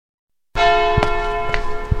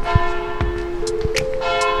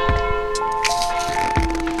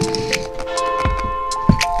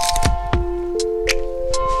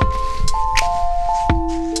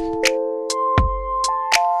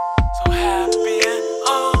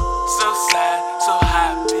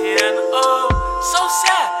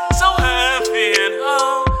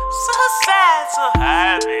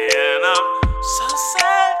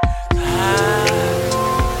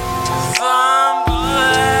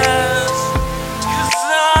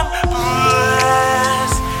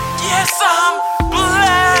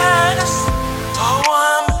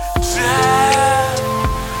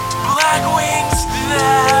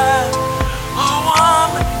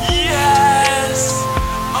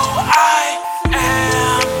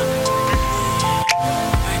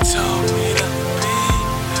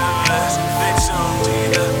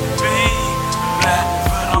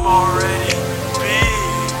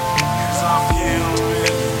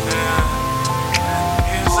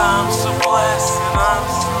blessed and I'm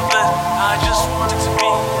so blessed. I just wanted to be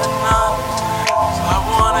enough. So I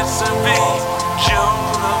wanted to be Joan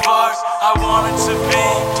of Arc. I wanted to be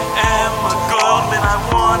Emma Goldman. I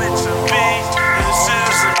wanted to be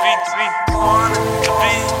Susan B. I wanted to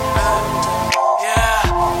be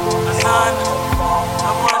a nun.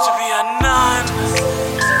 I wanted to be a nun.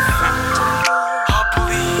 I'll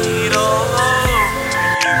bleed all over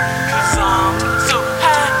you, 'cause I'm so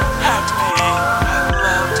happy. I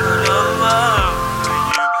love you,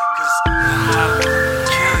 'cause I'll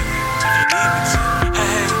kill you if you need me to.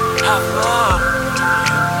 Hey, I love you.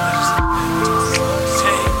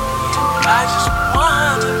 I just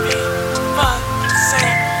wanna be fucking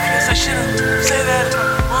sane. I guess I shouldn't say that if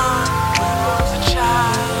when I was a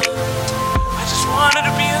child. I just wanted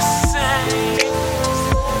to be a saint.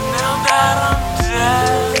 Now that I'm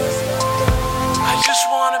dead, I just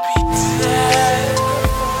wanna be dead.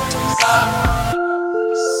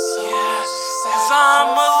 Yes, 'cause I'm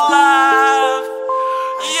alive.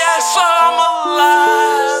 Yes, I'm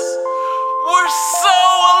alive. We're so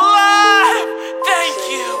alive. Thank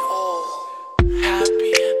you.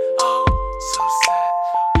 Happy and oh so sad.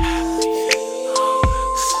 Happy and oh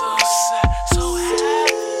so sad. So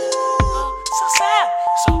happy and oh so sad.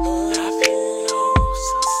 So happy and oh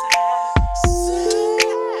so sad.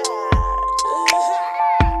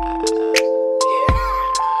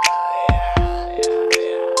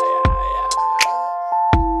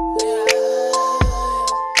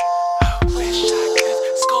 I wish I could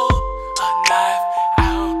sculpt a knife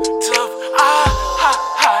out of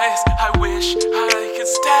eyes. I wish I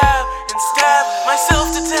could stab myself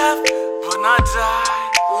to death, but not die.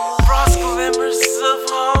 Frost glimmers of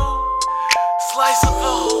hope, slice of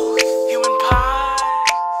the whole human pie.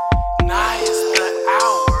 Nigh is the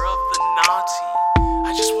hour of the naughty.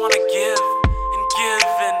 I just wanna give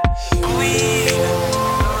and bleed.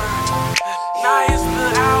 Nigh is the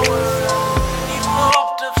hour,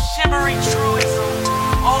 eloped of shimmering truism,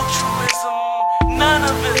 altruism. None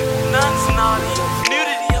of it, none's naughty.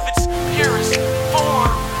 Nudity of its purest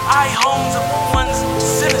form. Eye homes of one's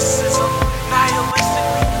cynicism,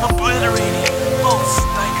 nihilistically obliterating false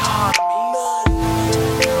dichotomies.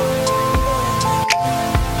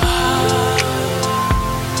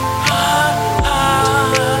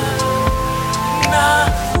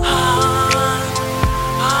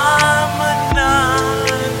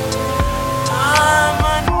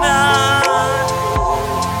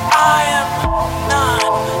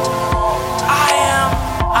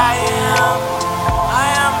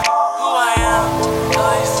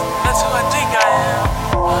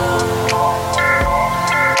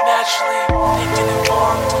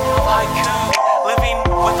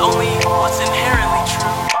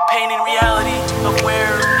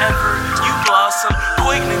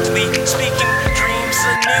 Poignantly speaking dreams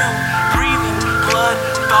anew, breathing blood,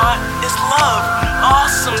 thought is love.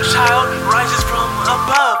 Awesome child rises from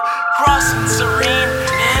above, crossing serene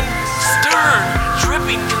and stern,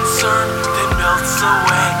 dripping concern, then melts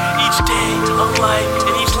away. Each day a light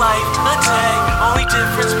and each life a day. Only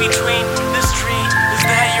difference between